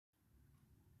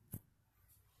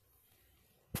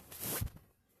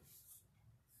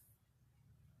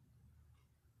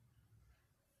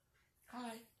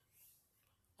Hi.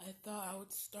 I thought I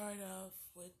would start off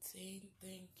with saying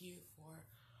thank you for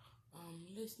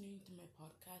listening to my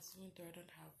podcast, even though I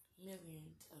don't have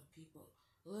millions of people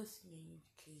listening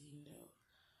because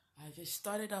I just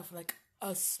started off like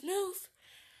a smooth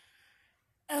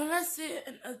and let's say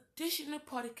an additional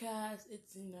podcast.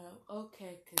 It's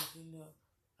okay because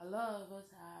a lot of us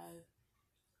have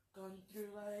gone through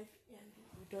life and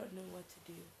we don't know what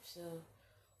to do. So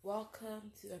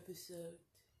welcome to episode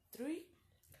 3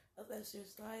 of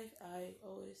Esther's life. I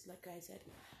always, like I said,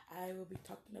 I will be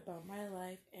talking about my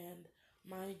life and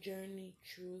my journey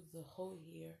through the whole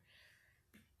year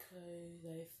because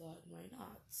I thought, why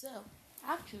not? So,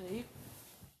 actually,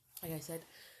 like I said,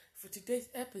 for today's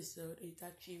episode, it's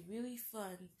actually really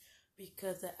fun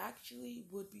because I actually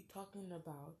would be talking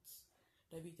about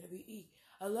WWE.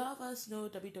 A lot of us know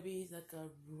WWE is like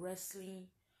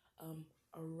um,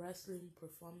 a wrestling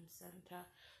performance center.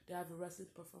 They have a wrestling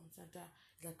performance center.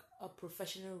 It's like a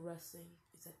professional wrestling.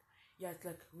 It's like it's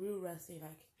like real wrestling.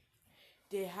 Like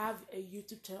they have a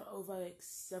YouTube channel over like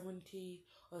 70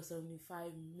 or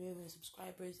 75 million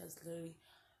subscribers. That's literally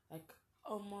like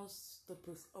almost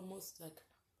like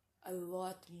a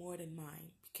lot more than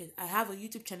mine because I have a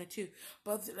YouTube channel too.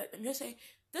 But like I'm just saying,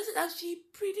 this is actually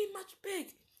pretty much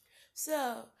big.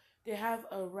 So they have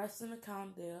a wrestling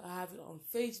account. They have it on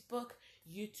Facebook,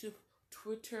 YouTube,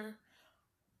 Twitter,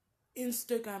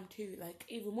 Instagram too. Like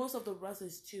even most of the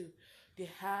wrestlers too, they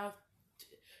have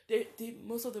they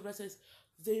most of the wrestlers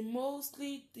the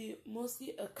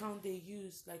mostly account they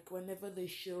use like whenever they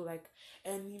show like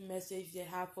any message they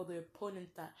have for the opponent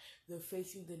that they're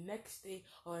facing the next day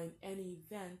or in any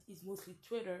event is mostly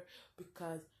Twitter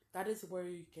because that is where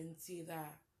you can see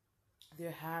that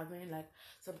they're having like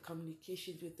some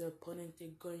communications with the opponent. They're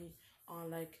going on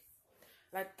like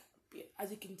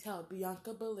as you can tell,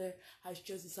 Bianca Belair has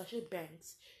chosen Sasha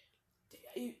Banks.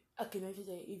 Okay, let me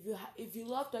say, if you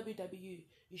love WWE,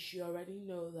 you should already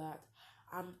know that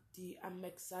I'm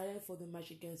excited for the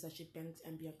match against Sasha Banks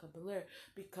and Bianca Belair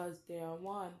because they are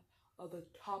one of the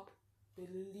top, the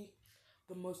league,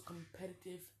 the most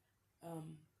competitive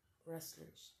um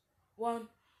wrestlers. One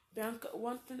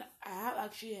one thing I have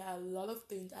actually a lot of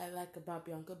things I like about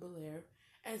Bianca Belair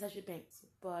and Sasha Banks,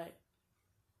 but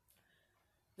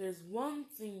there's one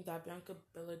thing that Bianca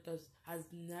Belair does has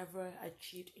never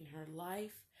achieved in her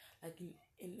life, like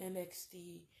in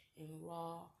NXT, in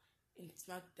Raw, in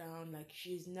SmackDown. Like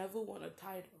she's never won a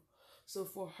title. So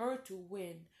for her to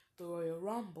win the Royal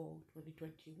Rumble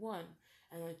 2021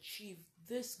 and achieve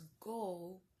this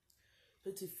goal,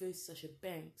 so to face Sasha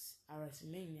Banks at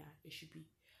WrestleMania, it should be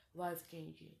life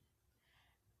changing.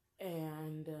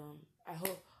 And I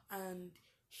hope and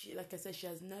she, like I said, she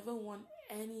has never won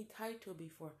any title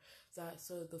before.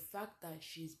 So the fact that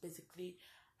she's basically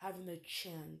having a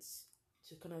chance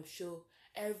to kind of show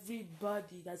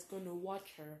everybody that's gonna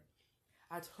watch her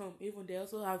at home, even they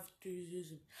also have to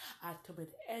use it at home and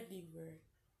anywhere.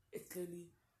 It's really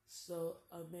so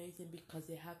amazing because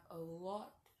they have a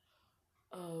lot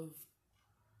of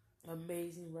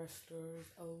amazing wrestlers,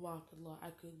 a lot. I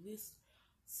could list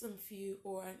some few,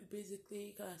 or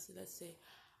basically, let's say,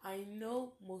 I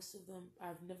know most of them.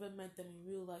 I've never met them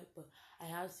in real life, but I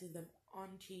have seen them on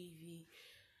TV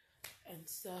and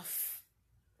stuff.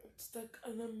 It's like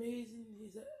an amazing,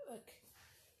 like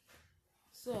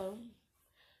so.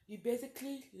 You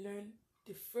basically learn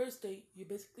the first day. You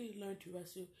basically learn to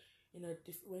wrestle in a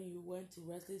when you went to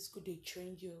wrestling school. They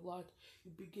trained you a lot.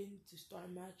 You begin to start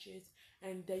matches,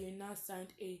 and then you now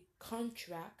signed a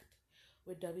contract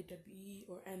with WWE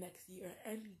or NXT or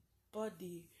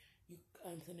anybody. You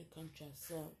sign a contract.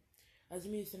 So, as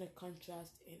me, you sign a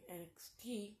contract in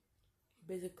NXT.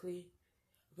 Basically,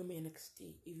 you're gonna be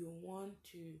NXT. If you want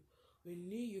to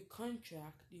renew your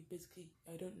contract, you basically,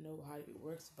 I don't know how it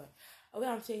works, but what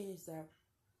I'm saying is that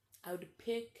I would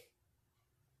pick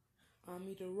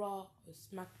either Raw or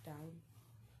SmackDown.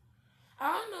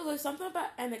 I don't know. There's something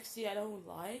about NXT I don't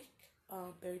like.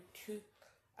 There are two.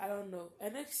 I don't know.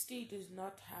 NXT does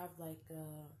not have like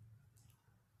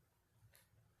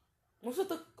most of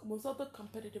the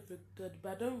competitive are good,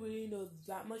 but I don't really know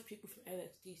that much people from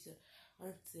NXT, so I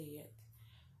won't say it.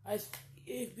 As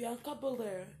if Bianca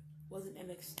Belair was in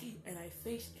NXT and I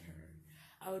faced her,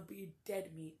 I would be dead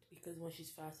meat because when she's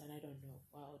fast and I don't know,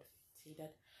 I would say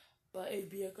that. But if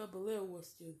Bianca Belair was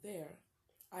still there,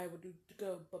 I would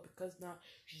go. But because now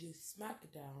she's in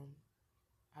SmackDown,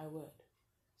 I would.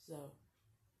 So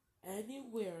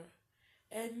anywhere,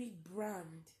 any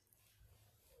brand,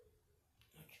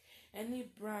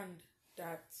 any brand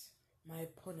that my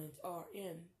opponents are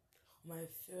in, my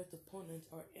favorite opponents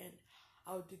are in,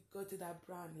 I would go to that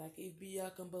brand. Like if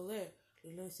Bianca Belair,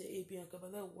 let's say if Bianca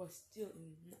Belair was still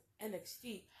in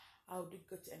NXT, I would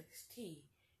go to NXT.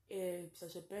 If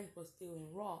Sasha Banks was still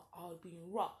in Raw, I would be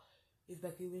in Raw. If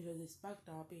Becky Lynch was in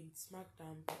SmackDown, I'll be in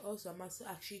SmackDown. But also, I'm also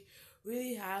actually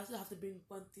really, I also have to bring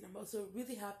one thing. I'm also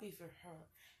really happy for her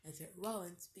and Seth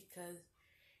Rollins because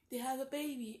they have a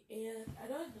baby, and I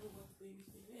don't know what the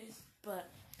baby's name is, but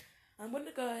I'm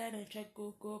gonna go ahead and check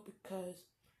Google because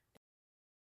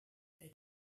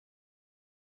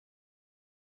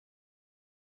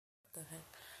the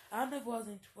heck, I don't know if it was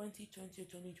in 2020 or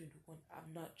 2021.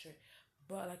 I'm not sure,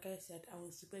 but like I said, I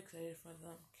was super excited for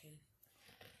them because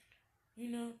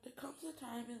there comes a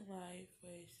time in life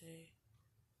where you say,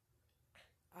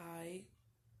 I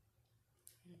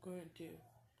am going to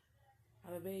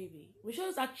have a baby, which I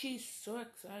was actually so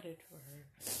excited for her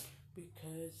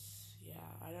because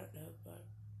I don't know, but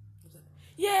I was like,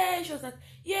 yay! She was like,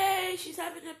 yay! She's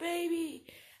having a baby.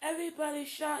 Everybody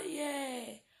shout,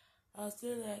 yay! I was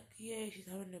still like, yay! She's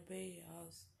having a baby. I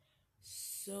was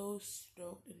so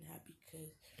stoked and happy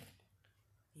because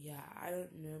I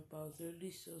don't know, but I was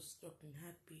really so stoked and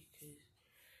happy because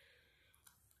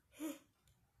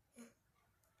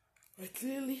I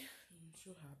clearly am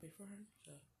so happy for her.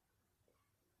 So.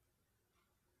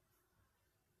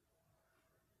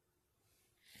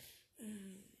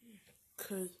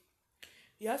 Because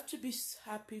you have to be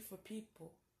happy for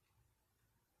people.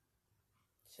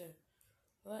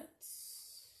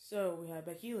 So we have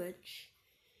Becky Lynch.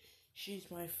 She's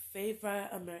my favorite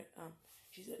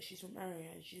she's from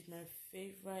Area. She's my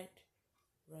favorite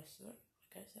wrestler,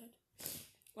 like I said.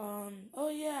 Oh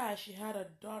yeah, she had a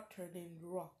daughter named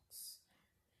Rox.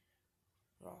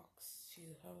 I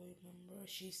remember.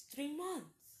 She's 3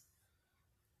 months.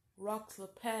 Rox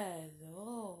Lopez.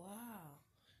 Oh wow.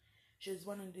 She was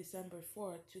born on December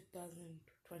 4th,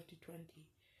 2020.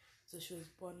 So she was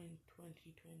born in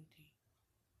 2020.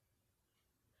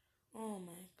 Oh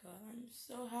my god, I'm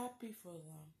so happy for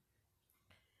them.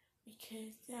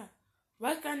 Because,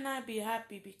 why can't I be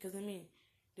happy? Because,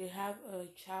 they have a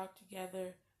child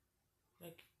together.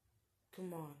 Like,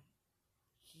 come on.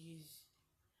 He's,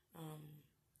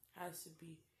 has to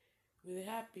be really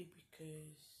happy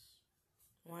because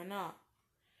why not?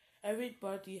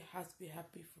 Everybody has to be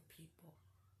happy for people.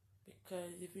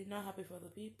 Because if you're not happy for the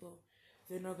people,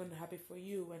 they're not going to be happy for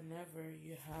you whenever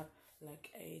you have, like,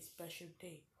 a special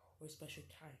day or a special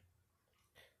time.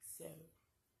 So,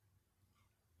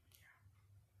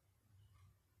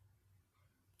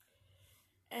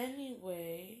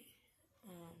 anyway,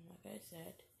 like I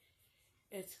said,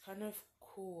 it's kind of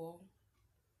cool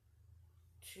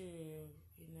to,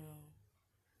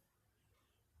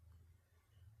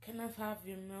 kind of have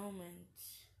your moment,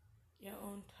 your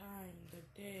own time, the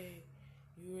day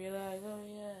you realize, oh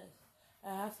yes, I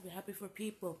have to be happy for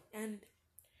people. And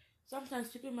sometimes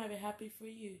people might be happy for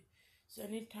you. So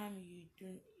anytime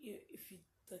if you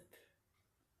like,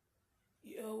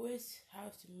 you always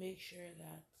have to make sure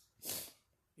that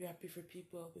you're happy for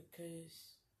people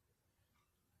because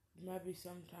there might be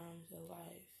sometimes in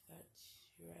life that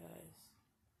you realize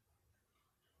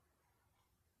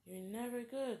you're never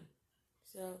good.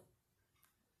 So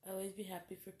always be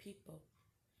happy for people.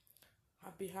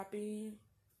 I'll be happy.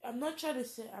 I'm not trying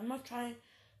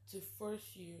to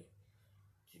force you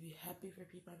to be happy for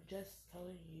people. I'm just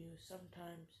telling you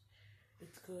sometimes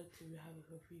it's good to be happy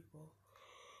for people.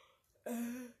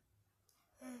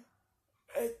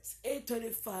 It's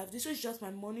 8:25. This was just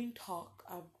my morning talk.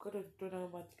 I'm gonna do that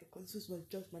about because this was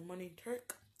just my morning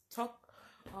talk.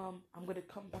 I'm gonna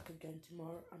come back again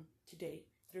tomorrow. Today,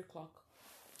 3 o'clock.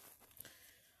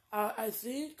 I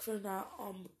think for now,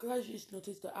 because I just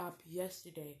noticed the app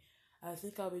yesterday, I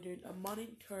think I'll be doing a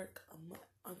morning talk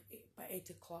by 8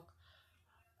 o'clock,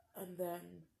 and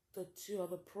then the 2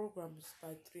 other programs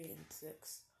by 3 and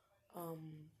 6.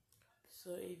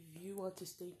 So if you want to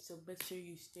stay, so make sure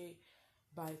you stay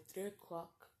by 3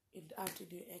 o'clock in the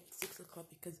afternoon and 6 o'clock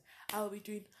because I'll be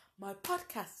doing my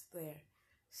podcast there.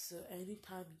 So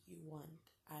anytime you want,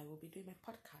 I will be doing my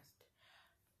podcast.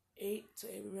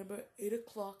 Remember 8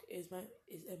 o'clock is a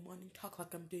morning talk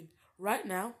like I'm doing right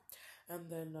now, and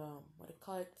then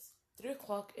 3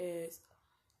 o'clock is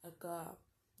like a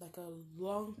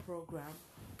long program,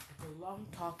 like a long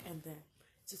talk, and then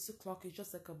 6 o'clock is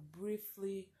just like a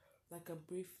briefly like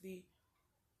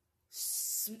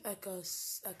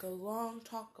a long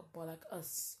talk, but like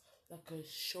a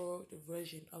short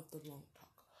version of the long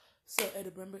talk. So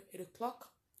remember 8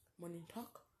 o'clock morning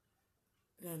talk,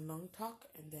 then long talk,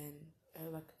 and then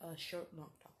like a short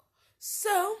long talk.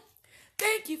 So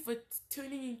Thank you for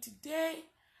tuning in today.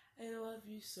 I love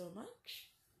you so much.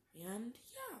 And